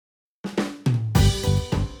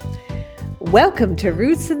Welcome to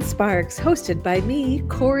Roots and Sparks, hosted by me,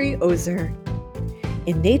 Corey Ozer.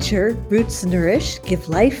 In nature, roots nourish, give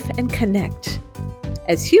life, and connect.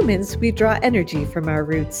 As humans, we draw energy from our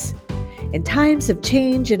roots. In times of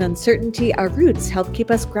change and uncertainty, our roots help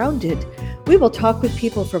keep us grounded. We will talk with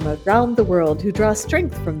people from around the world who draw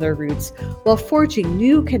strength from their roots while forging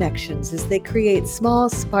new connections as they create small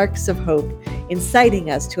sparks of hope, inciting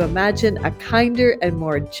us to imagine a kinder and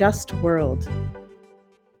more just world.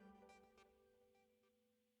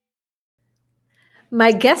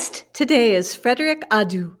 My guest today is Frederic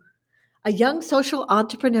Adou, a young social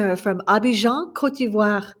entrepreneur from Abidjan, Côte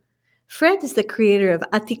d'Ivoire. Fred is the creator of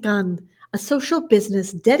Atikan, a social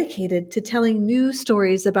business dedicated to telling new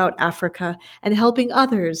stories about Africa and helping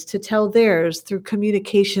others to tell theirs through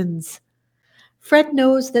communications. Fred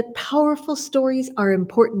knows that powerful stories are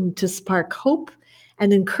important to spark hope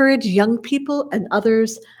and encourage young people and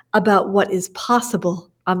others about what is possible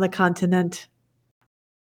on the continent.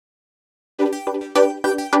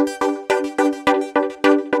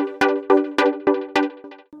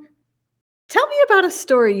 Tell me about a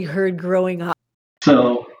story you heard growing up.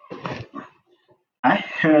 So I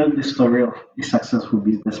heard the story of a successful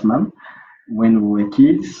businessman when we were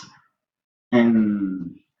kids,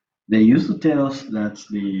 and they used to tell us that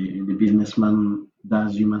the businessman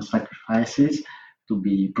does human sacrifices to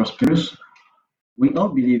be prosperous. We all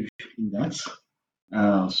believe in that.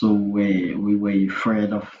 So we were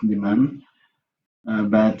afraid of the man.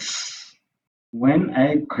 But when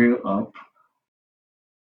I grew up,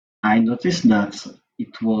 I noticed that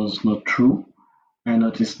it was not true. I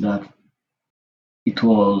noticed that it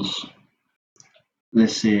was,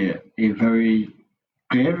 let's say, a very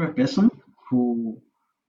clever person who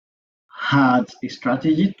had a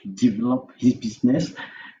strategy to develop his business.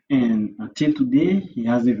 And until today, he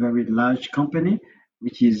has a very large company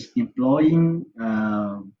which is employing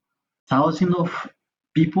thousands of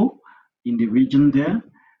people in the region there.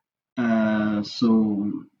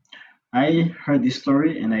 So I heard this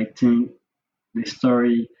story, and I think the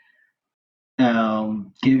story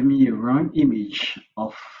gave me a wrong image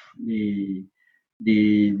of the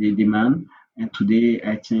the man. And today,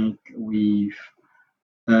 I think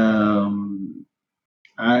um,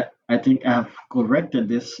 I think I have corrected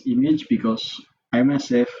this image because I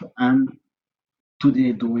myself am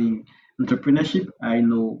today doing entrepreneurship. I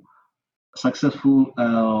know successful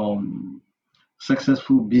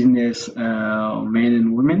successful business men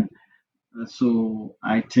and women. So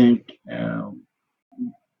I think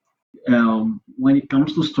when it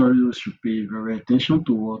comes to stories, we should pay very attention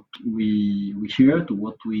to what we hear, to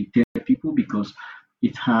what we tell people, because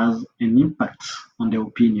it has an impact on their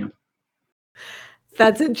opinion.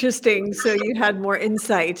 That's interesting. So you had more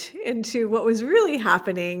insight into what was really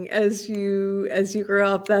happening as you grew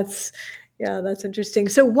up. That's interesting.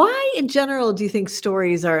 So why in general do you think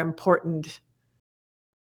stories are important?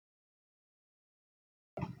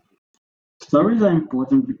 Stories are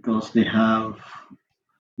important because they have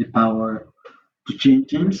the power to change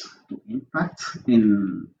things, to impact,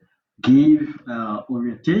 and give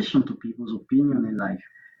orientation to people's opinion in life.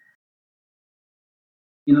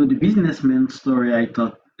 You know, the businessman story I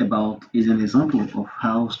thought about is an example of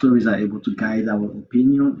how stories are able to guide our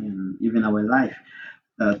opinion and even our life.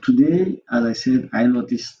 Today, as I said, I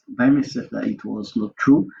noticed by myself that it was not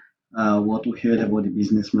true what we heard about the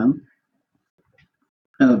businessman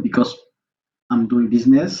because I'm doing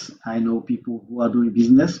business. I know people who are doing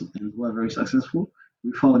business and who are very successful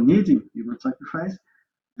without needing human sacrifice.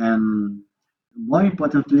 And more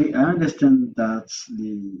importantly, I understand the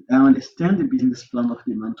business plan of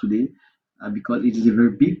the man today because it is a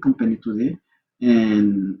very big company today,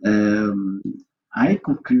 and I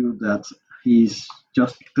conclude that he's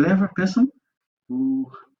just a clever person who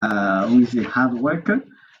is a hard worker.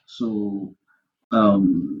 So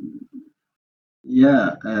um,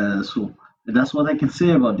 yeah, so that's what I can say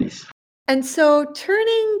about this. And so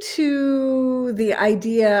turning to the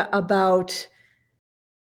idea about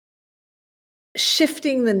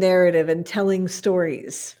shifting the narrative and telling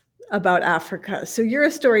stories about Africa. So you're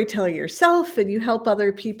a storyteller yourself and you help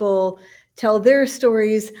other people tell their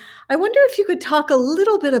stories. I wonder if you could talk a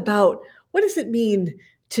little bit about what does it mean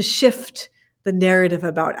to shift the narrative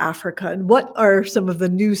about Africa and what are some of the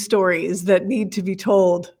new stories that need to be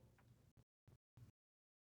told?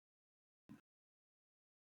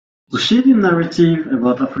 To share the narrative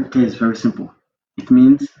about Africa is very simple. It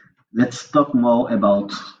means let's talk more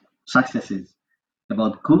about successes,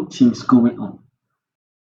 about good things going on.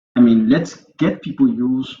 I mean, let's get people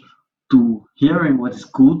used to hearing what is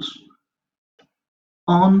good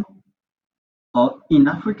on or in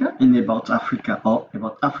Africa and about Africa or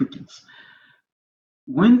about Africans.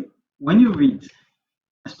 When when you read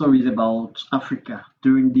stories about Africa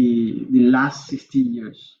during the last 60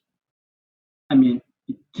 years, I mean,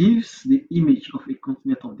 it gives the image of a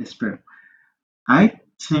continent of despair. I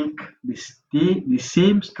think the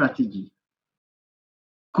same strategy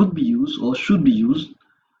could be used or should be used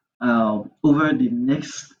over the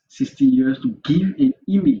next 60 years to give an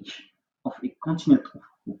image of a continent of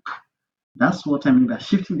hope. That's what I mean by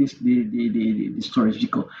shifting the stories,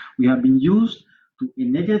 because we have been used to a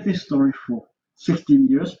negative story for 60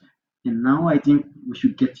 years, and now I think we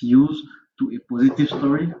should get used to a positive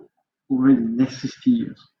story over the next 60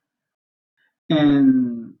 years.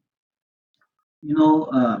 And you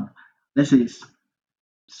know, let's say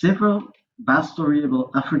several bad stories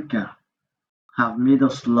about Africa have made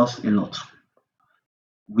us lost a lot.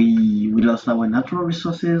 We lost our natural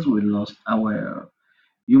resources, we lost our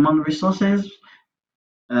human resources,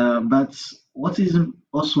 but what is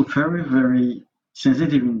also very, very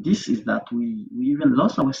sensitive in this is that we even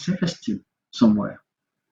lost our self-esteem somewhere.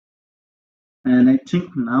 And I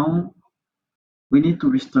think now we need to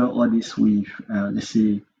restore all this with, let's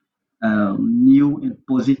say, new and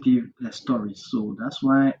positive stories. So that's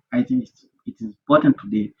why I think it is important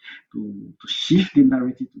today to shift the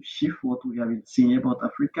narrative, to shift what we have been saying about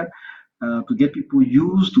Africa, to get people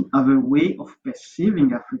used to have a way of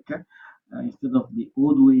perceiving Africa instead of the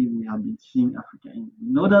old way we have been seeing Africa. And we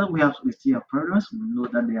know that we still have problems. We know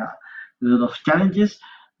that there are a lot of challenges,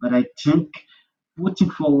 but I think putting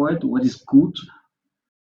forward what is good,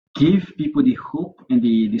 give people the hope and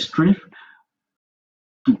the strength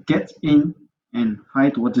to get in and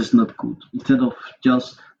fight what is not good instead of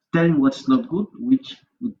just telling what's not good, which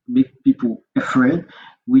would make people afraid,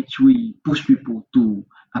 which we push people to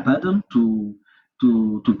abandon, to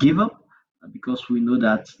give up, because we know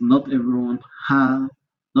that not everyone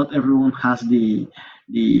has the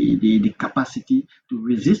capacity to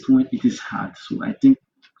resist when it is hard. So I think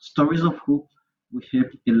stories of hope will help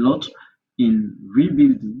a lot in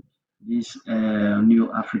rebuilding this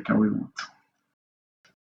new Africa we want.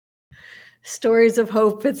 Stories of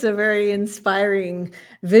hope. It's a very inspiring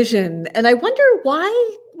vision. And I wonder why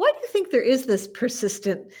do you think there is this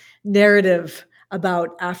persistent narrative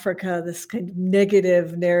about Africa, this kind of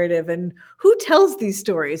negative narrative, and who tells these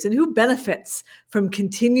stories and who benefits from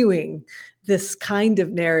continuing this kind of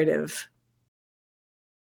narrative?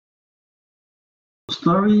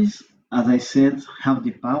 Stories, as I said, have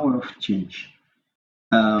the power of change.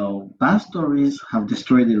 Bad stories have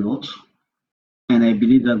destroyed a lot, and I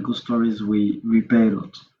believe that good stories will repair a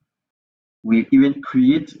lot. We even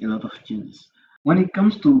create a lot of changes. When it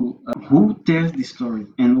comes to who tells the story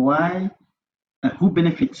and why, who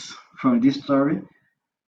benefits from this story,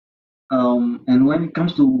 and when it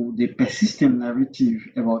comes to the persistent narrative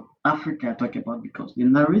about Africa, I talk about, because the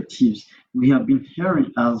narratives we have been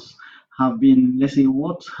hearing as have been, let's say,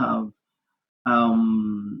 what have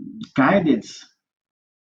guided,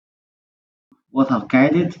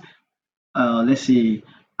 let's say,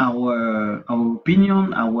 our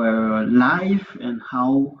opinion, our life, and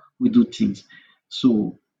how we do things.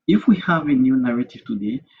 So if we have a new narrative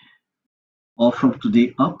today, or from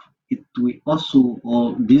today up, it will also,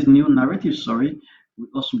 or this new narrative, sorry, will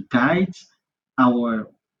also guide our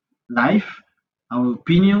life, our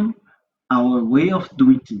opinion, our way of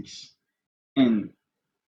doing things. And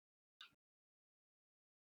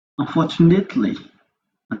unfortunately,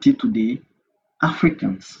 until today,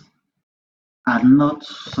 Africans are not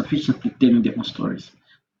sufficiently telling their own stories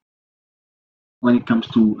when it comes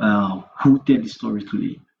to who tell the story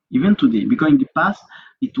today. Even today, because in the past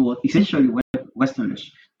it was essentially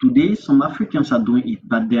Westerners. Today, some Africans are doing it,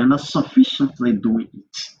 but they are not sufficiently doing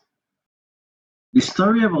it. The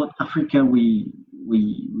story about Africa, we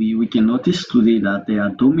can notice today that they are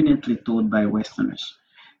dominantly told by Westerners.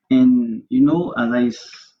 And as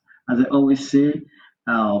I always say,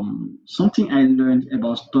 something I learned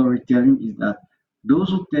about storytelling is that those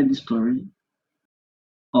who tell the story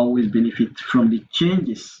always benefit from the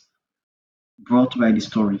changes brought by the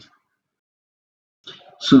story.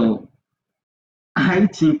 So I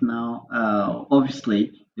think now,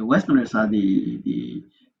 obviously, the Westerners are the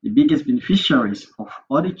biggest beneficiaries of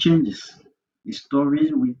all the changes the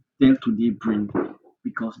stories we tell today bring,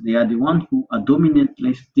 because they are the ones who are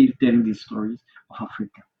dominantly still telling the stories of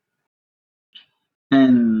Africa.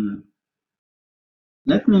 And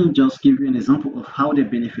let me just give you an example of how they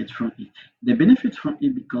benefit from it. They benefit from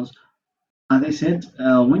it because, as I said,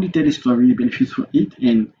 when you tell a story, you benefit from it,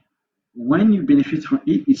 and when you benefit from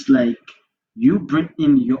it, it's like you bring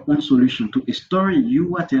in your own solution to a story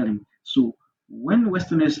you are telling. So when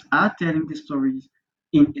Westerners are telling the stories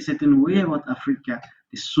in a certain way about Africa,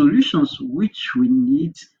 the solutions which we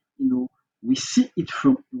need we see it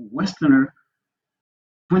from a Westerner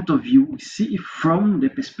point of view. We see it from the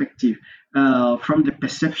perspective, from the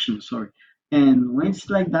perception. Sorry, and when it's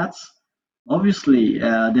like that, obviously they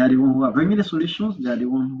are the one who are bringing the solutions. They are the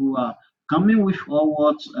one who are coming with all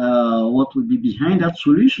what would be behind that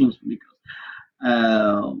solutions because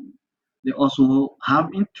they also have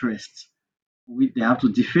interests they have to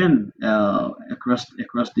defend across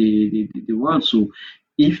the world. So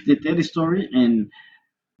if they tell the story and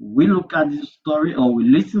we look at the story or we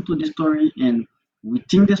listen to the story and we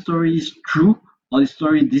think the story is true or the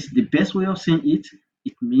story this is the best way of saying it,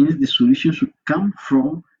 it means the solution should come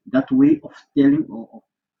from that way of telling or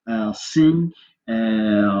of seeing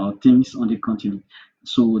things on the continent.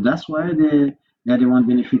 So that's why they're the one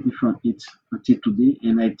benefiting from it until today.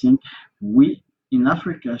 And I think we in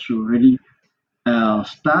Africa should really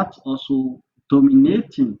start also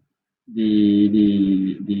dominating the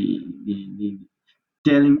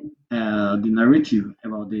telling the narrative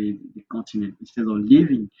about the continent instead of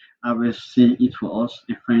leaving others saying it for us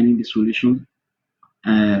and finding the solution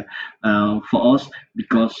for us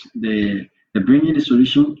because they bring in the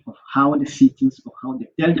solution of how they see things or how they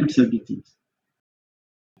tell themselves the things.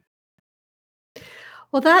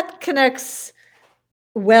 Well, that connects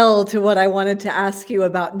well to what I wanted to ask you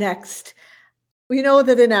about next. We know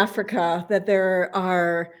that in Africa that there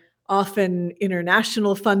are often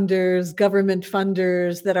international funders, government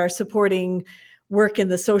funders that are supporting work in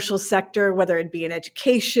the social sector, whether it be in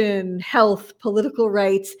education, health, political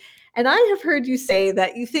rights. And I have heard you say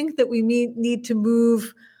that you think that we need to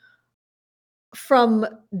move from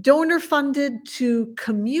donor funded to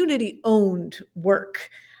community owned work.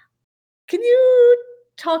 Can you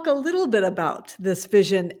talk a little bit about this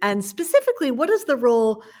vision and specifically what is the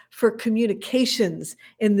role for communications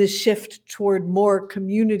in this shift toward more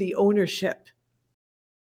community ownership?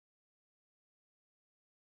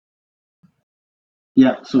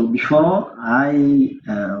 Yeah, so before I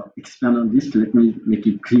expand on this, let me make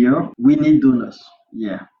it clear. We need donors.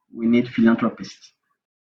 Yeah, we need philanthropists.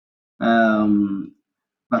 Um,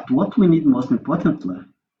 but what we need most importantly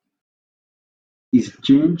is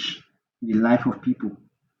change the life of people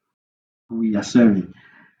who we are serving.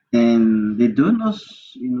 And the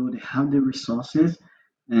donors, they have the resources,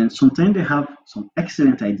 and sometimes they have some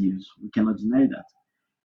excellent ideas. We cannot deny that.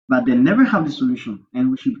 But they never have the solution, and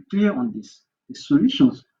we should be clear on this. The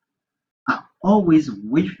solutions are always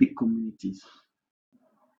with the communities.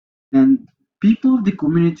 And people of the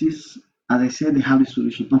communities, as I said, they have the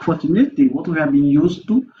solution. Unfortunately, what we have been used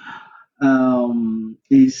to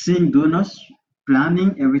is seeing donors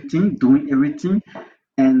planning everything, doing everything,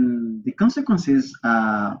 and the consequences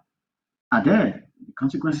are there. The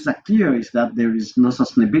consequences are clear. Is that there is no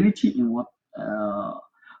sustainability in what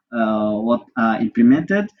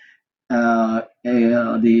implemented.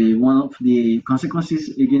 The one of the consequences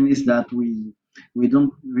again is that we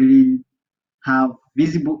don't really have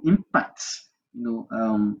visible impacts, in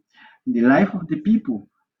the life of the people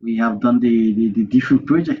we have done the different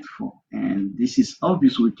projects for. And this is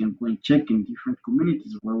obvious. We can go and check in different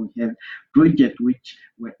communities where we have projects which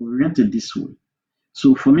were oriented this way.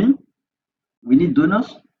 So for me, we need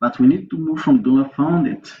donors, but we need to move from donor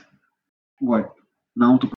founded work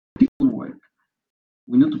now to community work.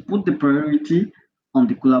 We need to put the priority on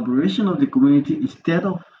the collaboration of the community instead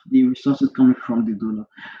of the resources coming from the donor.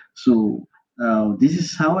 So this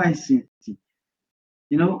is how I see it.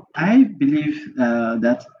 I believe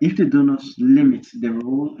that if the donors limit the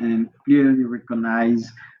role and clearly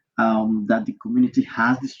recognize that the community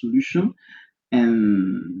has the solution,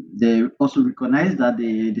 and they also recognize that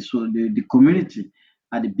the community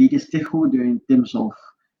are the biggest stakeholder in terms of,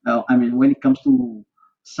 when it comes to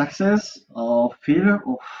success or failure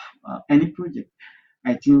of any project.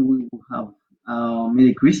 I think we will have made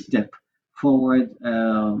a great step forward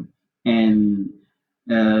and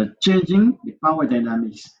changing the power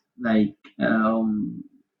dynamics, like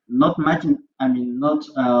not matching, not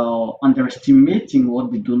underestimating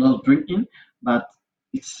what the donors bring in, but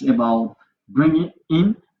it's about bringing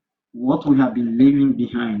in what we have been leaving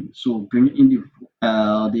behind. So bringing in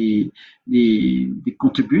the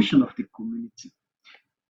contribution of the community.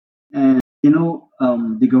 And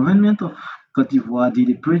the government of Cote d'Ivoire did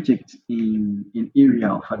a project in an area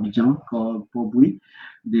of Abidjan called Pobri.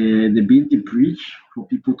 They built a bridge for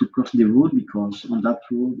people to cross the road because on that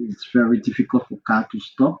road it's very difficult for car to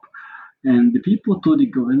stop. And the people told the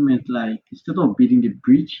government, like, instead of building the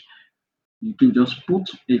bridge, you can just put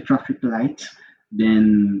a traffic light.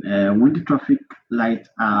 Then when the traffic light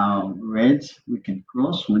are red, we can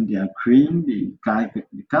cross. When they are green, the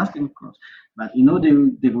cars can cross. But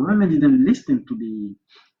the government didn't listen to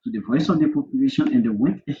to the voice of the population, and they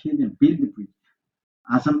went ahead and built the bridge.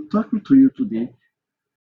 As I'm talking to you today,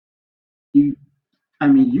 you,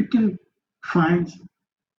 you can find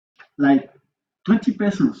like 20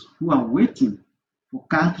 persons who are waiting for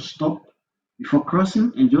car to stop before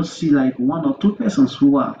crossing, and just see like one or two persons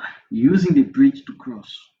who are using the bridge to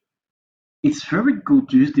cross. It's very good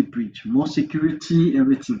to use the bridge, more security,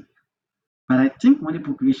 everything. But I think when the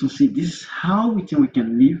population say this is how we think we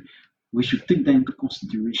can live, we should take that into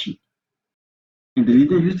consideration. And they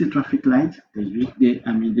didn't use the traffic light. They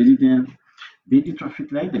didn't build the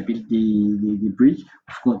traffic light. They built the bridge,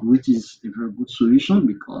 of course, which is a very good solution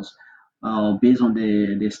because based on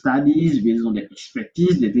the studies, based on the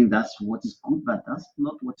expertise, they think that's what is good, but that's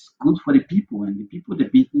not what's good for the people. And the people they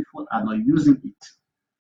built it for are not using it.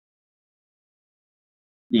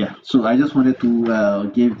 Yeah, so I just wanted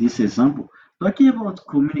to give this example. Talking about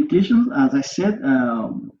communication, as I said,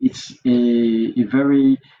 it's a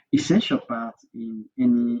very essential part in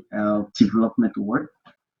any development work.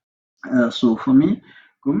 So for me,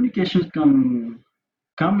 communication can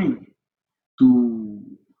come in to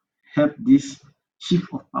help this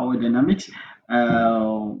shift of power dynamics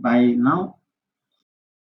by now,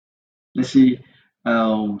 let's say,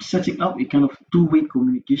 setting up a kind of two-way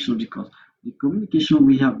communication, because the communication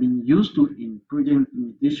we have been used to in project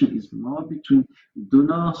implementation is more between the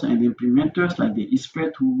donors and the implementers, like the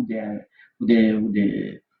expert who they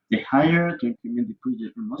hire to implement the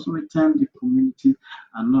project. And most of the time, the community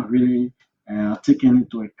are not really taken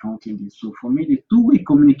into account in this. So for me, the two-way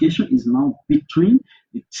communication is now between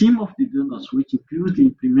the team of the donors, which includes the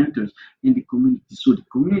implementers, in the community. So the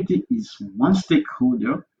community is one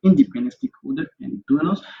stakeholder, independent stakeholder, and the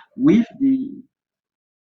donors with the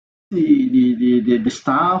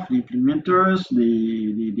staff, the implementers,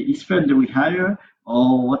 the expert that we hire,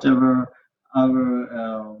 or whatever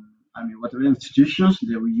our whatever institutions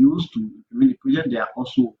that we use to implement the project. They are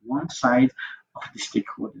also one side of the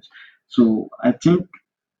stakeholders. So I think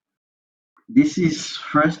this is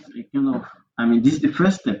first a kind of this is the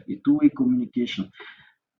first step, a two-way communication.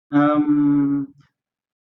 Um,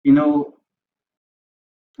 you know,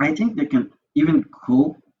 I think they can even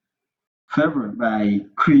go further by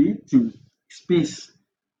creating space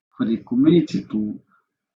for the community to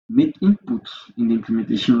make input in the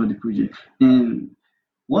implementation of the project. And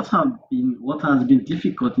what has been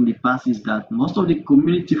difficult in the past is that most of the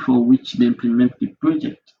community for which they implement the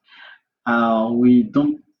project, we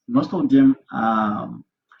don't most of them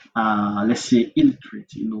let's say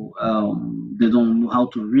illiterate. They don't know how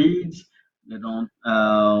to read, they don't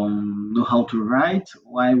know how to write.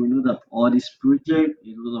 Why? We know that all these projects,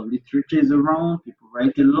 a lot of literature is around, people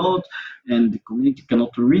write a lot, and the community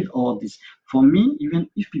cannot read all this. For me, even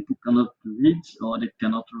if people cannot read or they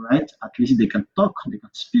cannot write, at least they can talk, they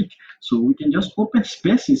can speak. So we can just open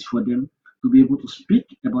spaces for them to be able to speak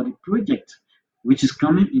about the project which is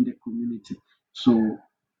coming in the community. So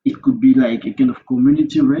it could be like a kind of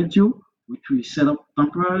community radio, which we set up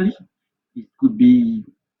temporarily. It could be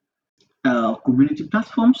community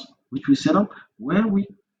platforms, which we set up where we,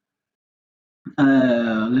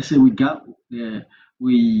 let's say, we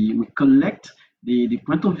collect the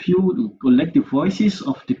point of view, we collect the voices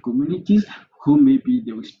of the communities who maybe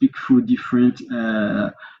they will speak through different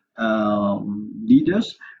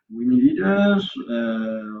leaders, women leaders,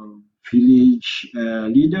 village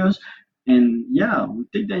leaders, and yeah, we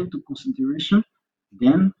take that into consideration.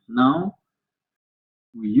 Then now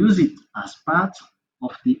we use it as part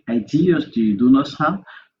of the ideas the donors have,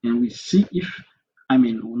 and we see if,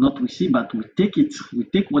 not we see, but we take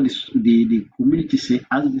what the community say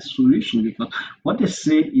as the solution, because what they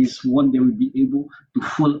say is what they will be able to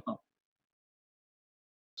follow up.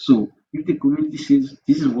 So if the community says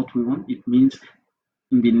this is what we want, it means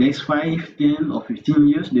in the next 5, 10, or 15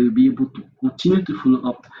 years, they will be able to continue to follow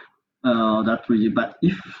up that project. But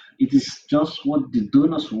if it is just what the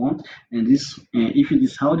donors want, and if it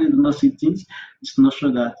is how the donors see things, it's not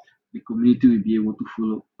sure that the community will be able to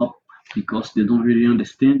follow up, because they don't really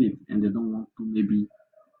understand it and they don't want to maybe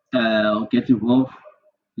get involved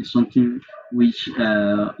in something which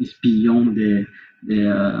is beyond the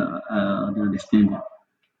understanding.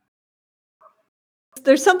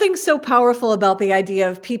 There's something so powerful about the idea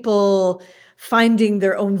of people finding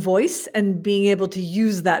their own voice and being able to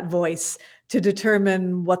use that voice to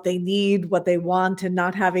determine what they need, what they want, and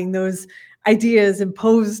not having those ideas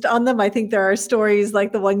imposed on them. I think there are stories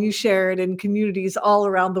like the one you shared in communities all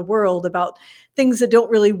around the world about things that don't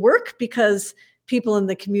really work because people in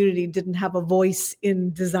the community didn't have a voice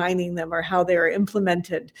in designing them or how they are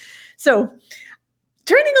implemented. So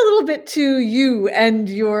Turning a little bit to you and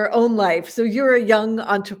your own life. So you're a young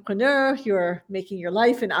entrepreneur, you're making your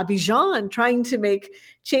life in Abidjan and trying to make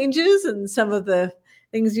changes and some of the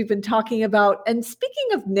things you've been talking about. And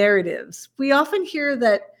speaking of narratives, we often hear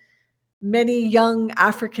that many young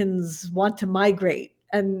Africans want to migrate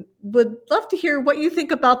and would love to hear what you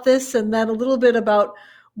think about this and then a little bit about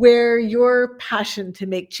where your passion to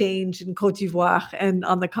make change in Cote d'Ivoire and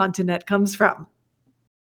on the continent comes from.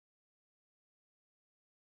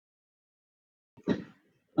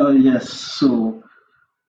 Yes. So,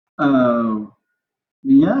 uh,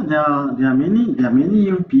 yeah, there are many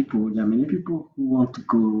young people. There are many people who want to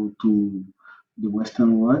go to the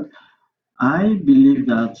Western world. I believe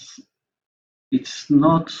that it's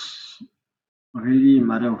not really a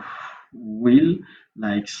matter of will,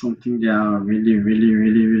 like something they are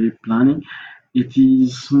really planning. It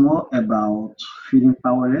is more about feeling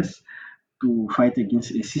powerless to fight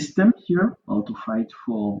against a system here, or uh, to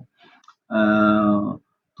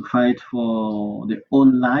fight for their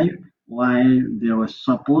own life while they were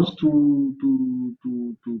supposed to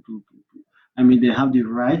I mean, they have the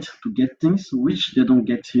right to get things which they don't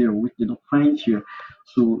get here, which they don't find here.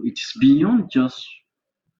 So it's beyond just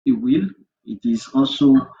a will. It is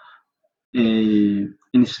also an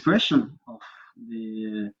expression of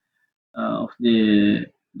the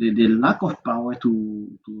the lack of power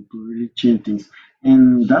to really change things,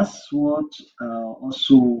 and that's what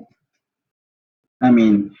also, I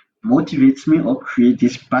mean, motivates me or create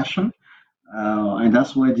this passion. And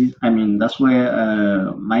that's where that's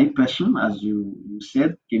where my passion, as you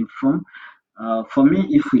said, came from. For me,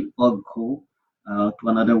 if we all go to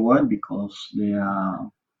another world, because there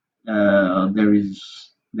are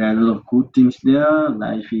a lot of good things there.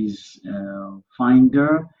 Life is fine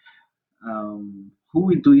there. Who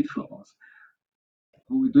will do it for us?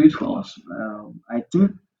 Who will do it for us? I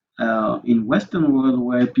think in Western world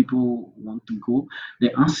where people want to go,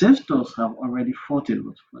 the ancestors have already fought a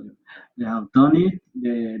lot for them. They have done it.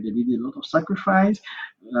 They did a lot of sacrifice.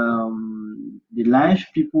 The life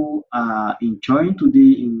people are enjoying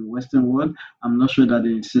today in Western world, I'm not sure that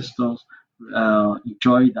the ancestors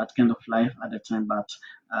enjoy that kind of life at the time, but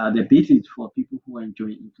they did it for people who are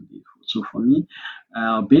enjoying it today. So for me,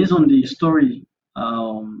 based on based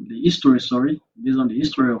on the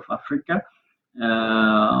history of Africa,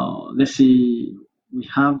 let's say we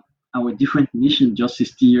have our different nations just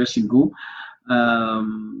 60 years ago.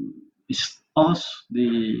 It's us,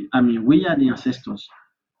 we are the ancestors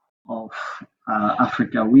of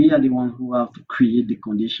Africa. We are the ones who have to create the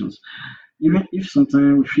conditions. Even if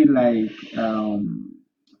sometimes we feel like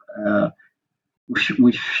uh,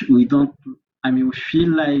 we don't, we feel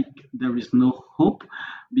like there is no hope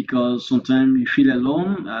because sometimes you feel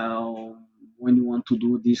alone when you want to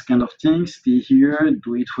do these kind of things. Stay here,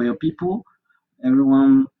 do it for your people.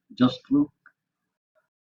 Everyone just look,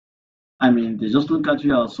 they just look at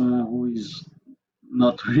you as someone who is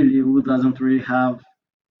not really, who doesn't really have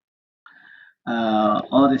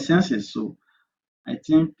all the senses. So I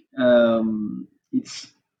think it's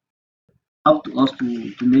up to us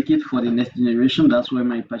to make it for the next generation. That's where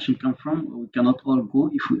my passion comes from. We cannot all go.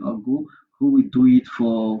 If we all go, who will do it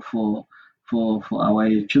for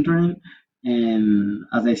our children? And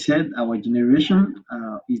as I said, our generation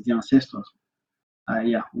is the ancestors.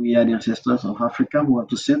 Yeah, we are the ancestors of Africa who have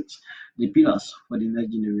to set the pillars for the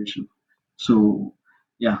next generation. So,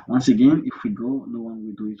 yeah, once again, if we go, no one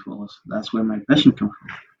will do it for us. That's where my passion comes from.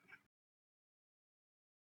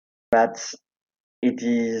 That it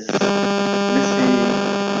is, let's say,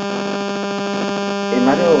 a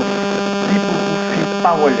matter of people who feel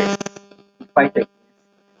powerless to fight against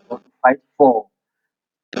or to fight for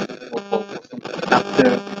something after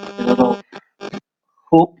a lot of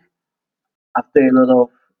hope, after a lot of,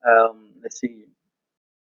 let's say,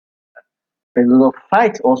 a lot of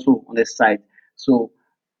fight also on the side. So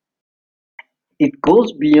it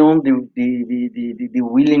goes beyond the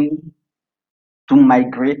willing to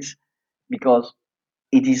migrate because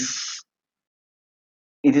it is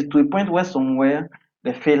it is to a point where somewhere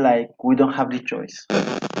they feel like we don't have the choice. We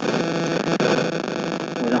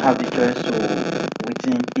don't have the choice, so we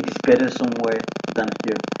think it is better somewhere than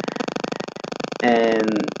here.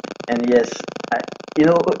 And yes, I, you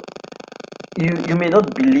know, you may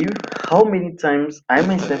not believe how many times I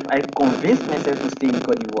convinced myself to stay in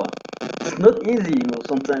Cote d'Ivoire. It's not easy,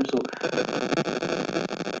 sometimes. So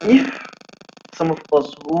if some of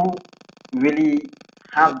us who really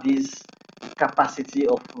have this capacity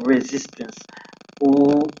of resistance,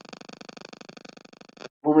 who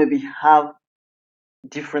maybe have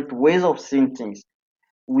different ways of seeing things,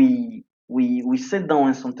 we we sit down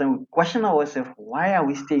and sometimes we question ourselves, why are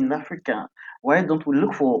we staying in Africa? Why don't we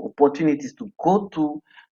look for opportunities to go to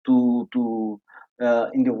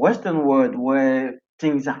in the Western world where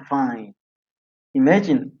things are fine?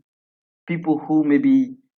 Imagine people who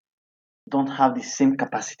maybe don't have the same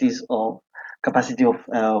capacity of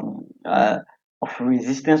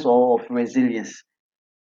resistance or of resilience.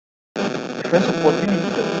 The first opportunity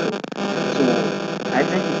just go. So I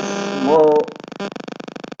think it's more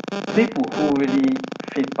people who really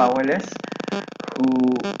feel powerless, who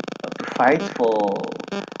to fight for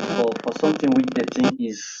something which they think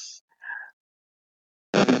is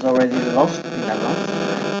already lost in advance.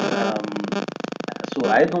 So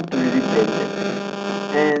I don't really blame them.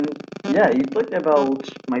 And yeah, you talked about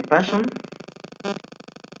my passion.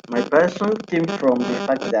 My passion came from the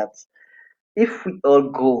fact that if we all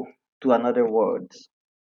go to another world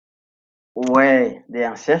where the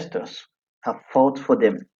ancestors have fought for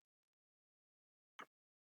them,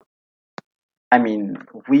 I mean,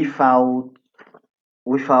 without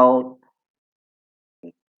without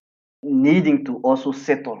needing to also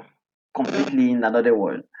settle completely in another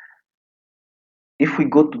world. If we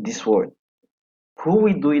go to this world, who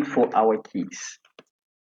will do it for our kids?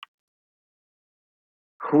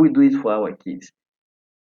 Who will do it for our kids?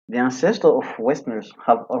 The ancestors of Westerners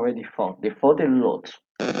have already fought. They fought a lot.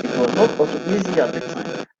 It was not also easy at the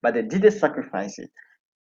time, but they did sacrifice it.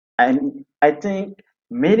 And I think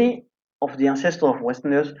many of the ancestors of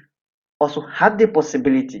Westerners also had the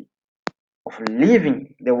possibility of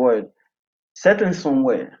leaving the world, settling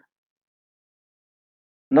somewhere,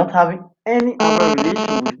 not having any other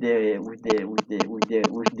relation with the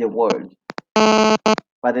world.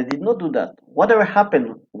 But they did not do that. Whatever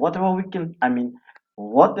happened, whatever we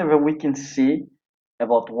can say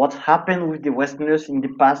about what happened with the Westerners in the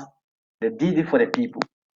past, they did it for the people.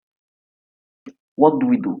 What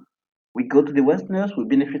do? We go to the Westerners, we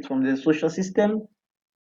benefit from the social system.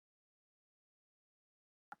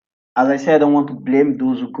 As I said, I don't want to blame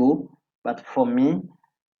those who go, but for me,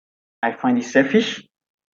 I find it selfish.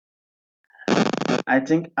 I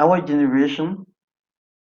think our generation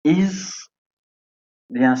is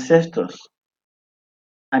the ancestors.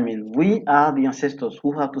 I mean, we are the ancestors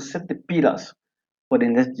who have to set the pillars for the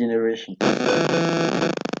next generation.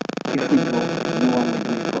 If we go, no one will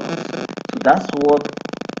do it for us. So that's what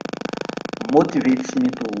motivates me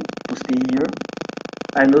to stay here.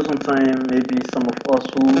 I know sometimes maybe some of us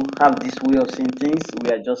who have this way of seeing things,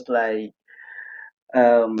 we are just like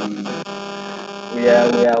um, we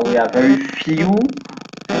are very few,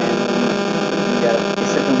 and we at a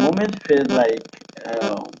certain moment feel like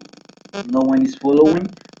no one is following.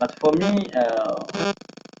 But for me,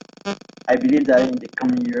 I believe that in the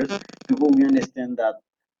coming years, people will understand that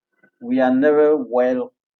we are never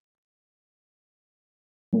well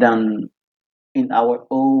than in our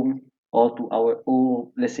own or to our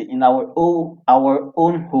own, let's say in our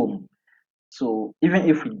own home. So even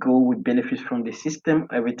if we go, we benefit from the system,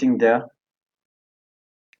 everything there.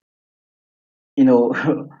 You know,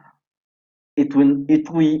 it will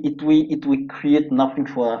create nothing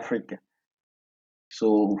for Africa.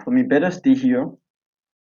 So for me, better stay here,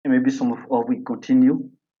 and maybe some of us we continue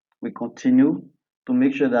to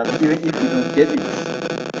make sure that even if we don't get it,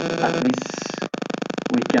 at least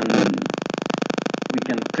we can we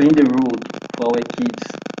can clean the road for our kids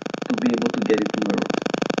to be able to get it tomorrow.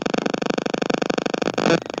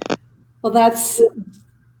 Well, that's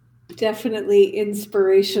definitely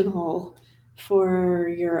inspirational for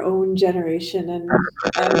your own generation and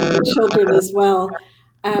your children as well.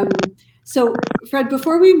 So, Fred,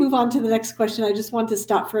 before we move on to the next question, I just want to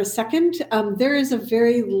stop for a second. There is a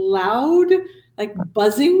very loud, like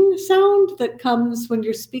buzzing sound that comes when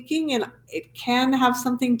you're speaking, and it can have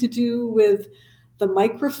something to do with the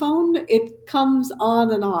microphone. It comes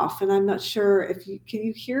on and off, and I'm not sure if you can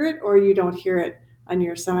you hear it or you don't hear it on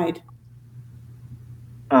your side.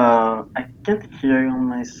 I can't hear you on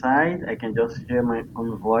my side. I can just hear my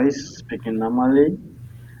own voice speaking normally,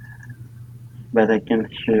 but I can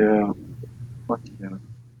hear what you.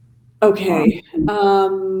 Okay.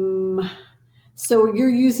 So you're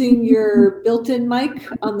using your built-in mic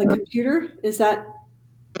on the computer? Is that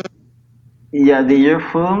Yeah, the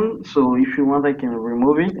earphone. So if you want, I can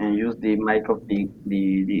remove it and use the mic of the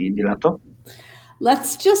laptop.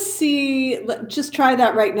 let's just see, just try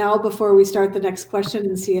that right now before we start the next question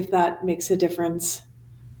and see if that makes a difference.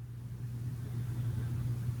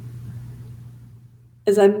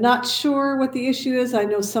 As I'm not sure what the issue is, I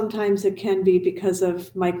know sometimes it can be because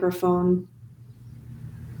of microphone.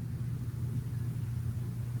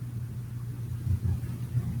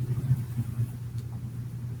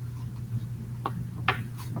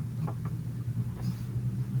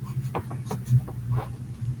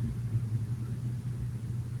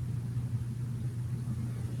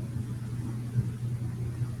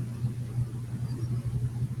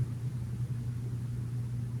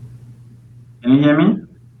 Can you hear me?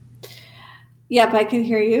 Yep, I can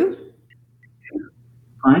hear you.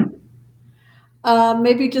 Fine.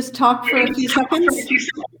 Maybe just talk for a few seconds.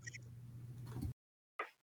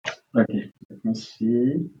 Okay. Let me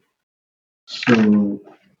see. So,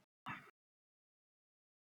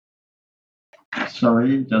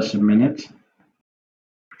 sorry, just a minute.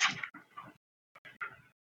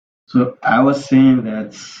 So, I was saying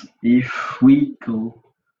that if we go,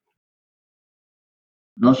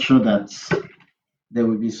 not sure that there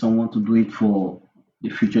will be someone to do it for the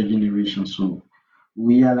future generation. So,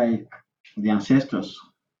 we are like the ancestors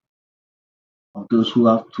of those who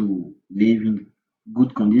have to live in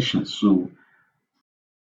good conditions. So,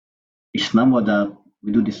 it's normal that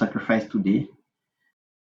we do the sacrifice today.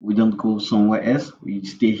 We don't go somewhere else. We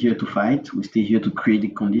stay here to fight. We stay here to create the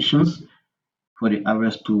conditions for the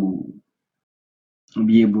others to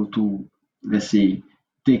be able to, let's say,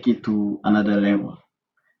 take it to another level.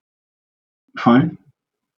 Fine.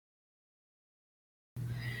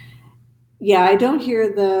 Yeah, I don't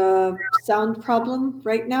hear the sound problem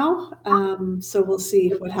right now, so we'll see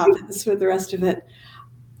what happens for the rest of it.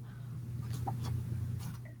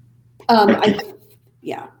 I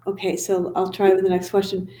Yeah, okay, so I'll try with the next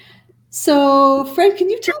question. So, Fred, can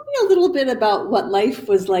you tell me a little bit about what life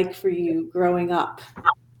was like for you growing up?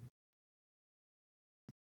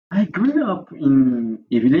 I grew up in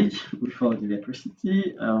a village without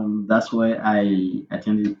electricity. That's why I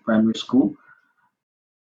attended primary school.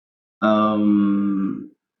 Um,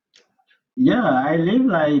 yeah, I live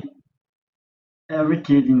like every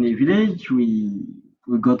kid in the village. We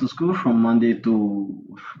go to school from Monday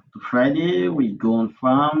to Friday. We go on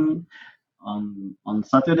farm on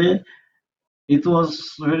Saturday. It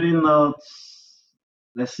was really not,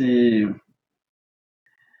 let's say,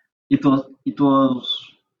 it was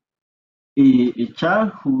a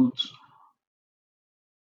childhood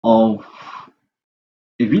of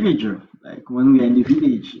a villager. Like when we are in the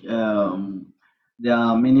village, there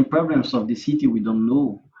are many problems of the city we don't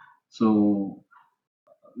know. So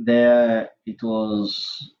there it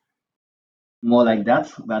was more like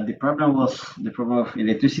that. But the problem was the problem of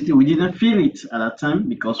electricity. We didn't feel it at that time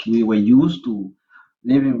because we were used to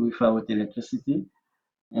living without electricity.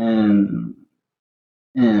 And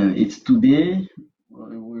And it's today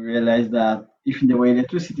we realize that if there were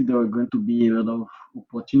electricity, there were going to be a lot of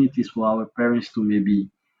opportunities for our parents to maybe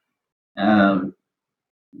uh,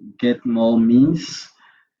 get more means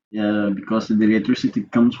because the electricity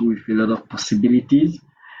comes with a lot of possibilities,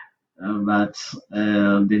 but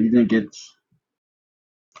they didn't get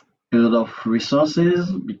a lot of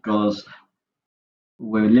resources because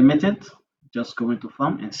we're limited, just going to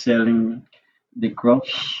farm and selling the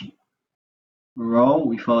crops raw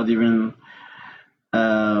without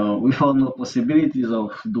no possibilities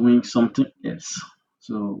of doing something else.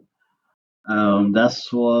 So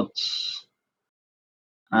that's what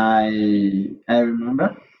I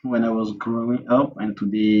remember when I was growing up, and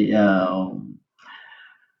today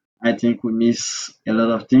I think we miss a lot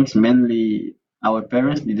of things. Mainly, our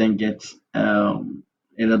parents didn't get a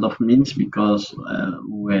lot of means because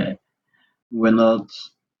we're not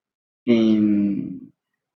in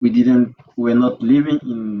we're not living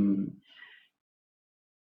in,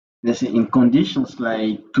 let's say, in conditions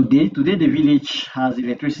like today. Today the village has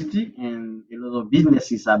electricity and a lot of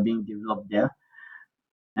businesses are being developed there,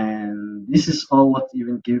 and this is all what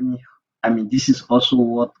even gave me, I mean, this is also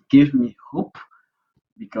what gave me hope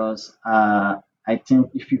because I think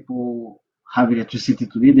if people have electricity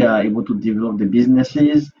today, they are able to develop the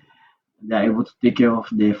businesses, they are able to take care of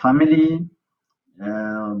their family.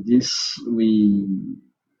 This we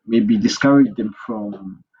maybe discourage them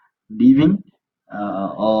from leaving,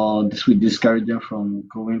 or this will discourage them from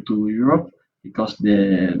going to Europe because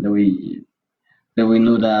they will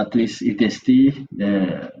know that at least if they stay,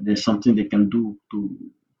 there's something they can do to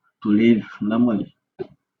live normally.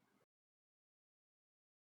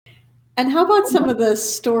 And how about some of the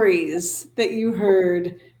stories that you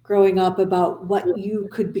heard growing up about what you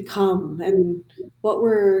could become and what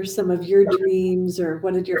were some of your dreams or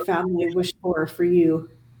what did your family wish for you?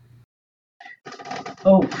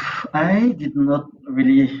 Oh, I did not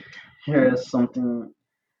really hear something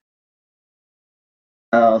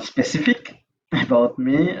specific about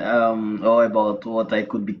me or about what I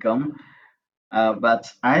could become. But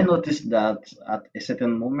I noticed that at a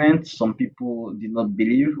certain moment, some people did not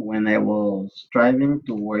believe when I was striving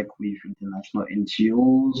to work with international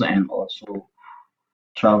NGOs and also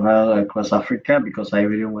travel across Africa because I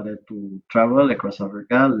really wanted to travel across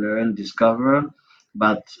Africa, learn, discover.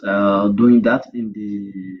 But doing that in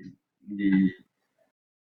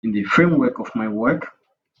the framework of my work,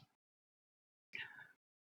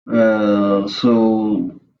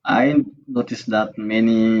 So I noticed that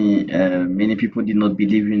many people did not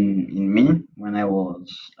believe in me um,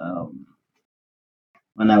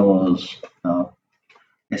 when I was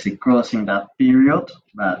let's say crossing that period,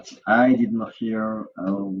 but I did not hear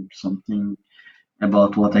something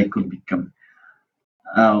about what I could become.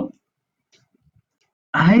 Uh,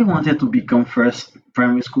 I wanted to become first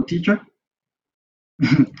primary school teacher,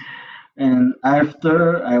 and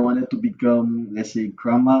after I wanted to become, let's say,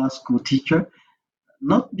 grammar school teacher,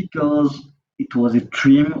 not because it was a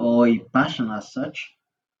dream or a passion as such,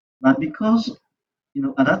 but because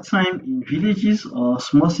at that time in villages or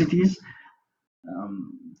small cities,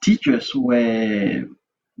 teachers were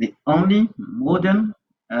the only modern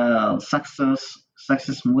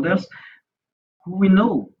success models who we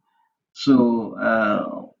know.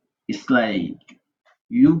 So it's like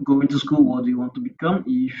you going to school, what do you want to become?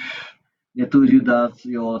 If they told you that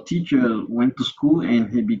your teacher went to school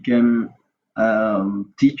and he became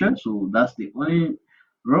teacher, so that's the only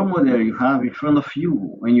role model you have in front of you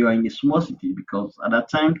when you are in a small city. Because at that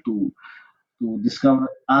time, to discover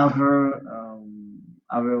other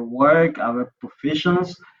work, other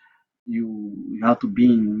professions, you have to be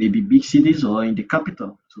in maybe big cities or in the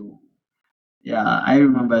capital. So yeah, I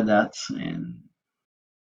remember that, and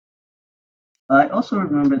I also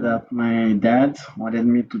remember that my dad wanted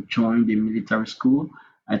me to join the military school.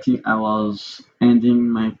 I think I was ending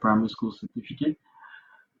my primary school certificate,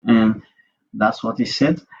 and that's what he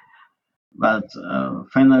said. But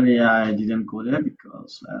finally, I didn't go there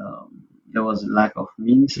because there was a lack of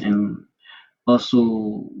means, and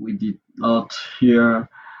also we did not hear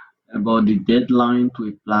about the deadline to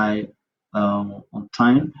apply on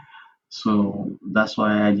time. So that's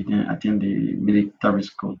why I didn't attend the military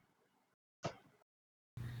school.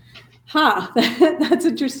 Ha, that's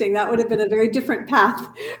interesting. That would have been a very different path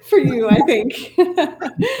for you, I think.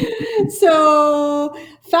 So,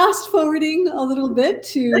 fast forwarding a little bit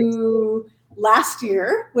to last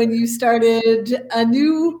year when you started a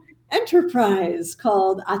new enterprise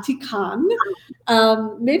called Atikan.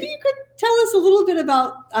 Maybe you could tell us a little bit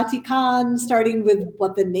about Atikan, starting with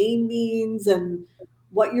what the name means and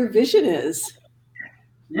what your vision is.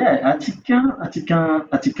 Yeah,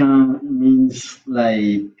 Atikan means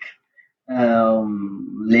like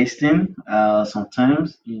listening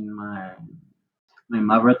sometimes in my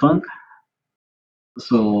mother tongue.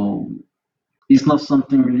 So it's not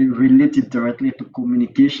something really related directly to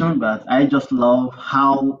communication, but I just love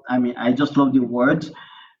I just love the words,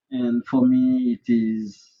 and for me it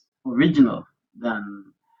is original than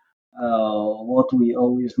what we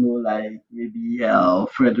always know, like maybe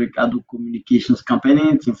Frederic Adou Communications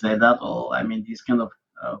Company, things like that, or these kind of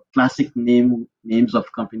classic names of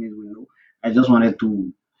companies we know. I just wanted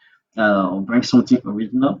to bring something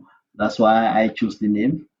original. That's why I chose the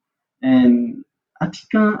name. And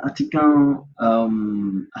Atikan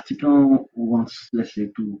wants, let's say,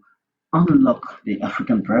 to unlock the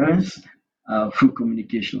African parents through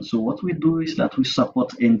communication. So what we do is that we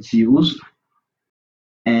support NGOs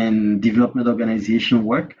and development organization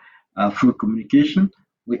work through communication.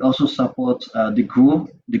 We also support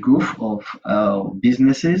the growth of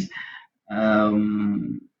businesses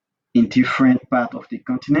um, in different part of the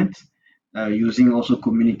continent using also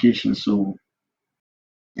communication. So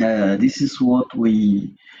this is what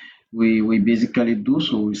we basically do.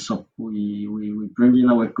 So we bring in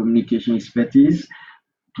our communication expertise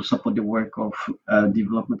to support the work of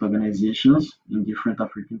development organizations in different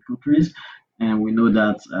African countries. And we know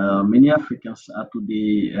that many Africans are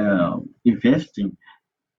today investing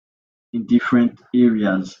in different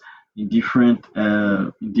areas, in different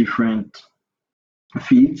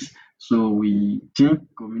fields. So we think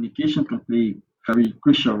communication can play a very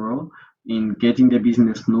crucial role in getting the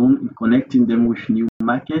business known, in connecting them with new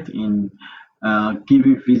market, in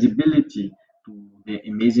giving visibility to the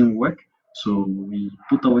amazing work. So we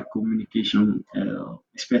put our communication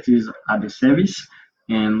expertise at the service,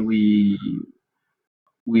 and we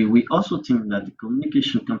also think that the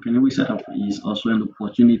communication company we set up is also an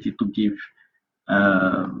opportunity to give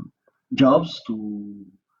um, jobs to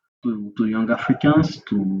young Africans,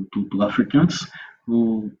 to Africans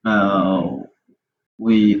who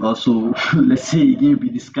we also, let's say, again, be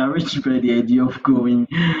discouraged by the idea of going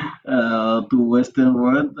to Western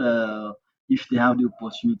world if they have the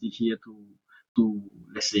opportunity here to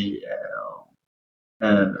let's say,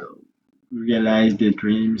 uh, realize their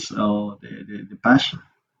dreams or the passion.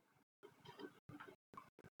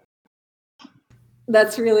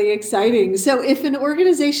 That's really exciting. So, if an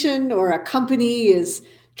organization or a company is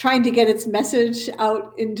trying to get its message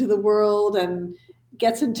out into the world and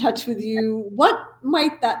gets in touch with you, what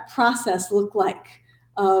might that process look like?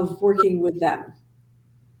 of working with them?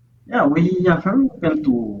 Yeah, we are very open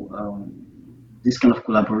to this kind of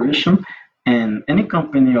collaboration. And any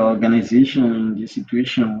company or organization in this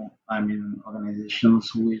situation, I mean,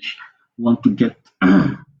 organizations which want to get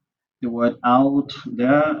the word out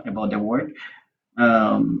there about their work,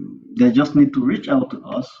 they just need to reach out to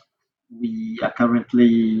us. We are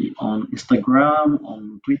currently on Instagram,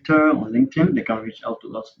 on Twitter, on LinkedIn. They can reach out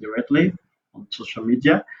to us directly on social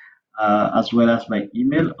media, as well as by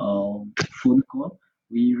email or phone call.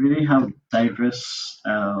 We really have diverse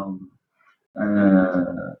uh,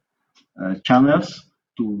 channels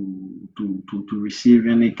to receive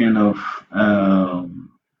any kind of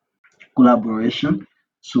collaboration.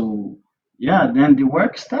 So yeah, then the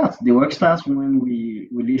work starts. The work starts when we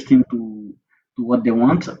listen to what they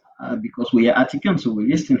want, because we are Atikan, so we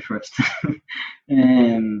listen first,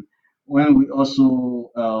 and when we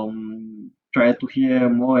also try to hear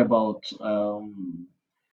more about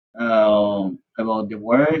the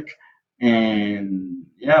work, and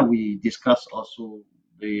yeah, we discuss also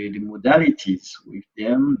the modalities with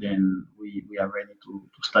them. Then we are ready to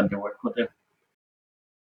start the work for them.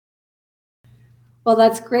 Well,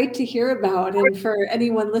 that's great to hear about. And for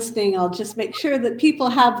anyone listening, I'll just make sure that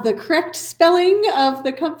people have the correct spelling of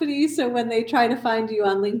the company. So when they try to find you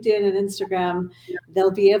on LinkedIn and Instagram,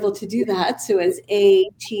 they'll be able to do that. So it's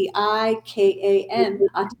Atikan,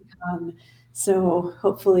 Atikan. So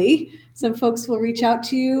hopefully some folks will reach out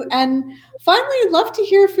to you. And finally, I'd love to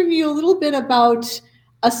hear from you a little bit about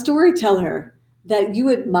a storyteller that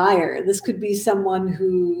you admire. This could be someone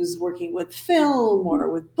who's working with film or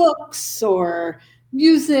with books or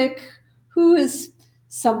music. Who is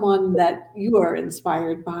someone that you are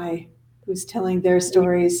inspired by, who's telling their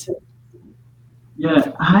stories?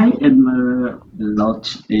 Yeah, I admire a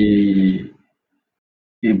lot a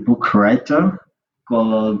book writer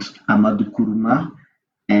called Amadou Kourouma,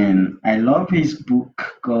 and I love his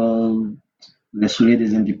book called Le Soleil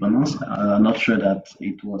des Indépendances. I'm not sure that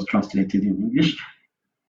it was translated in English.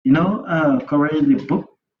 You know, Corey, the book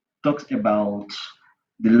talks about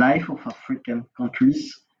the life of African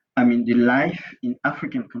countries. I mean, the life in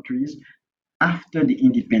African countries after the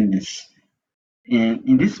independence. And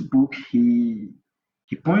in this book, he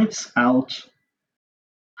points out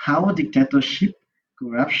how dictatorship,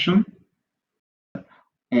 corruption,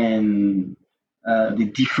 and the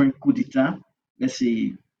different coup d'etat, let's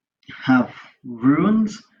say, have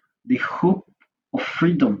ruined the hope of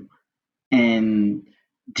freedom and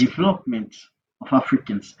development of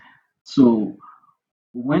Africans. So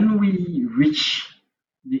when we reach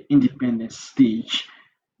the independence stage,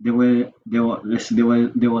 there was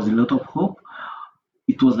a lot of hope.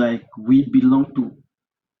 It was like we belong to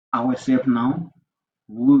ourselves now.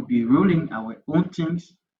 We will be ruling our own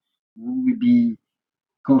things. We will be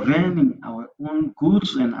governing our own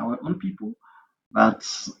goods and our own people. But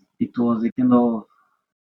it was a kind of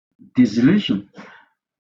disillusion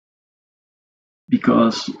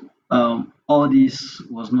because all this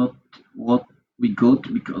was not what we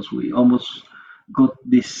got, because we almost got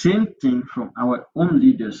the same thing from our own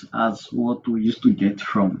leaders as what we used to get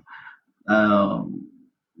from, um,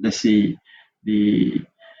 let's say, the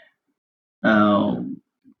um,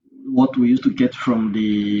 what we used to get from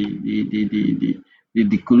the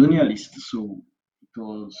colonialists. So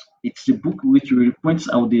it's a book which really points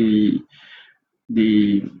out the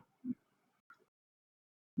the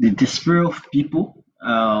despair of people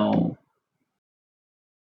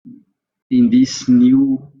in this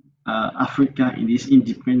new Africa, in this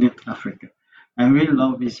independent Africa. I really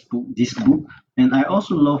love this book, and I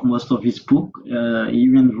also love most of his book. He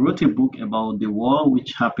even wrote a book about the war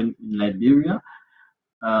which happened in Liberia.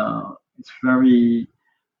 It's very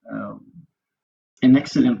um, an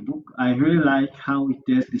excellent book. I really like how he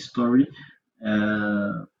tells the story.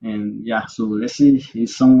 And yeah, so let's say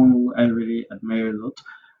he's someone who I really admire a lot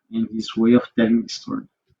in his way of telling the story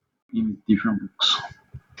in different books.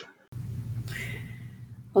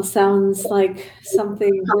 Well, sounds like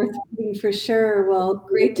something worth reading for sure. Well,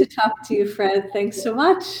 great to talk to you, Fred. Thanks so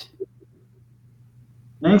much.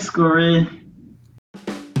 Thanks, Corey.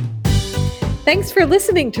 Thanks for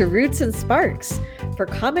listening to Roots and Sparks. For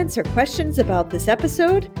comments or questions about this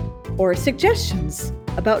episode or suggestions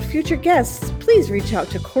about future guests, please reach out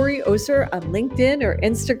to Corey Oser on LinkedIn or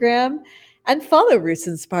Instagram and follow Roots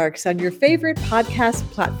and Sparks on your favorite podcast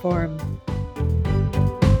platform.